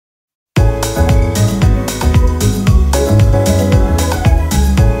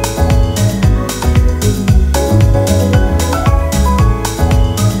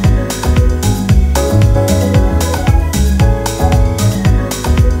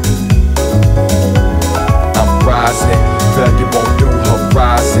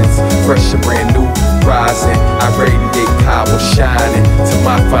fresh and brand new, rising. I radiate power, shining to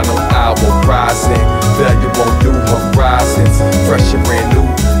my final hour, rising. Failure won't do horizons, fresh and brand new,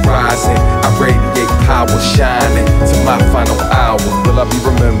 rising. I radiate power, shining to my final hour. Will I be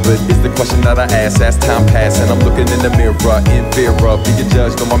remembered is the question that I ask as time passes. I'm looking in the mirror in fear of being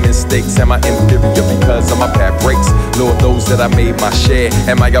judged on my mistakes. Am I inferior because of my bad breaks? Lord knows that I made my share.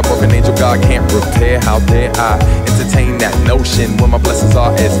 Am I a broken angel God can't repair? How dare I entertain that notion when my blessings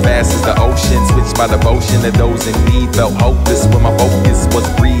are as vast as the ocean? Switched my devotion to those in need. Felt hopeless when my focus was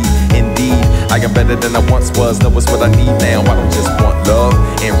greed. Indeed, I am better than I once was. Know what's what I need now. I don't just want love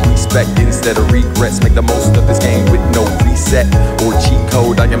and respect instead of regrets. Make the most of this game with no reset or cheat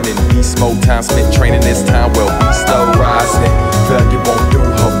code. I am in beast mode. Time spent training this time well bestowed. Rising, failure won't do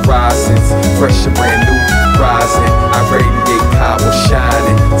horizons, fresh and brand new, rising. I radiate power,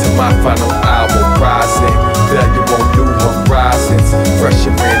 shining to my final hour, rising. Failure won't do horizons, fresh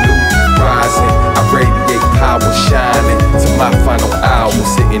and brand new, rising. I radiate power, shining to my final hour.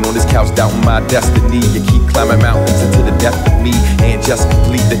 Sitting on this couch doubting my destiny. You keep climbing mountains into the depth of me and just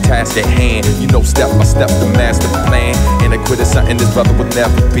complete the task at hand. You know step by step the master plan. And a quit is something this brother will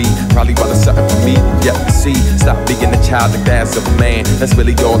never be. Probably rather something for me yet to see. Stop being a child like that's a man. That's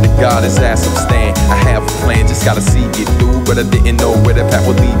really all that God has asked of stand. I have a plan, just gotta see it through. But I didn't know where the path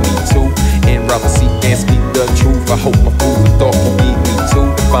would lead me to. And rather seek and speak the truth. I hope my food for thought will lead me to.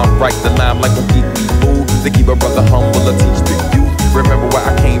 If I'm right, the limelight will keep me fooled. To keep a brother humble, I teach the youth. Remember where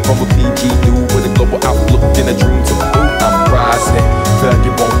I came from, a PG dude with a global outlook and a dream to boot. I'm rising,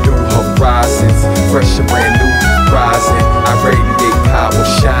 failure won't do horizons, fresh and brand new, rising. I radiate power,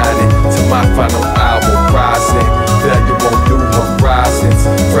 shining to my final hour, rising. Failure won't do horizons,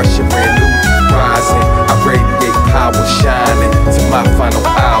 fresh and brand new, rising. I radiate power, shining to my final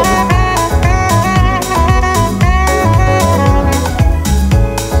hour.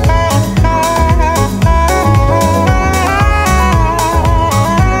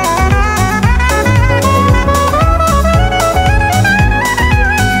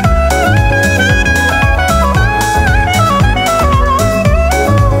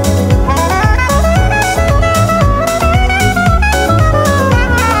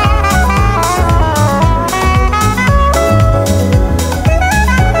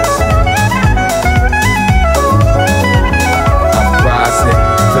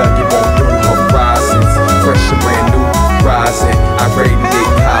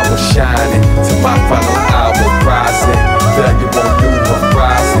 Shining to my final hour, rising. Failure won't do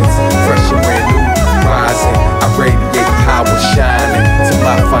horizons, fresh and brand new, rising. I radiate power, shining to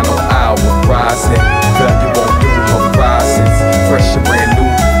my final hour, rising. Failure won't do horizons, fresh and brand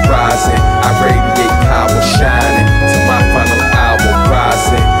new, rising. I radiate power, shining to my final hour,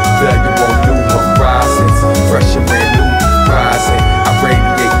 rising. Failure won't do horizons, fresh and brand new, rising. I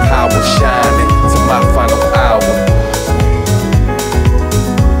radiate power, shining to my final hour.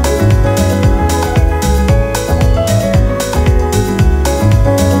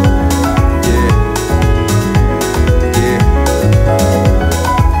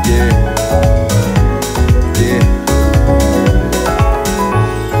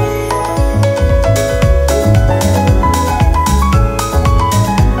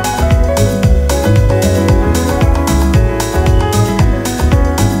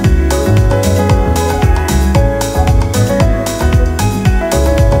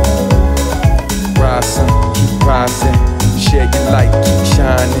 Share your light, keep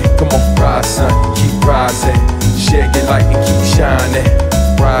shining. Come on, rise, son, keep rising. Share your light and keep shining.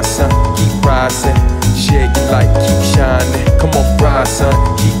 Rise, son, keep rising. Share your light, keep shining. Come on, rise, son,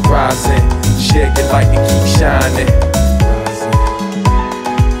 keep rising. Share your light and keep shining.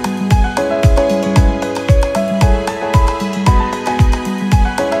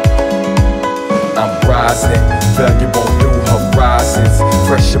 I'm rising, failure won't do horizons,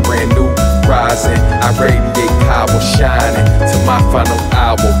 fresh and brand new, rising. I radiate power, shining to my final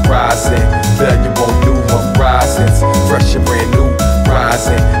hour, rising. Failure won't do horizons, fresh and brand new,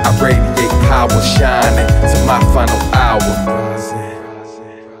 rising. I radiate power, shining to my final hour, rising.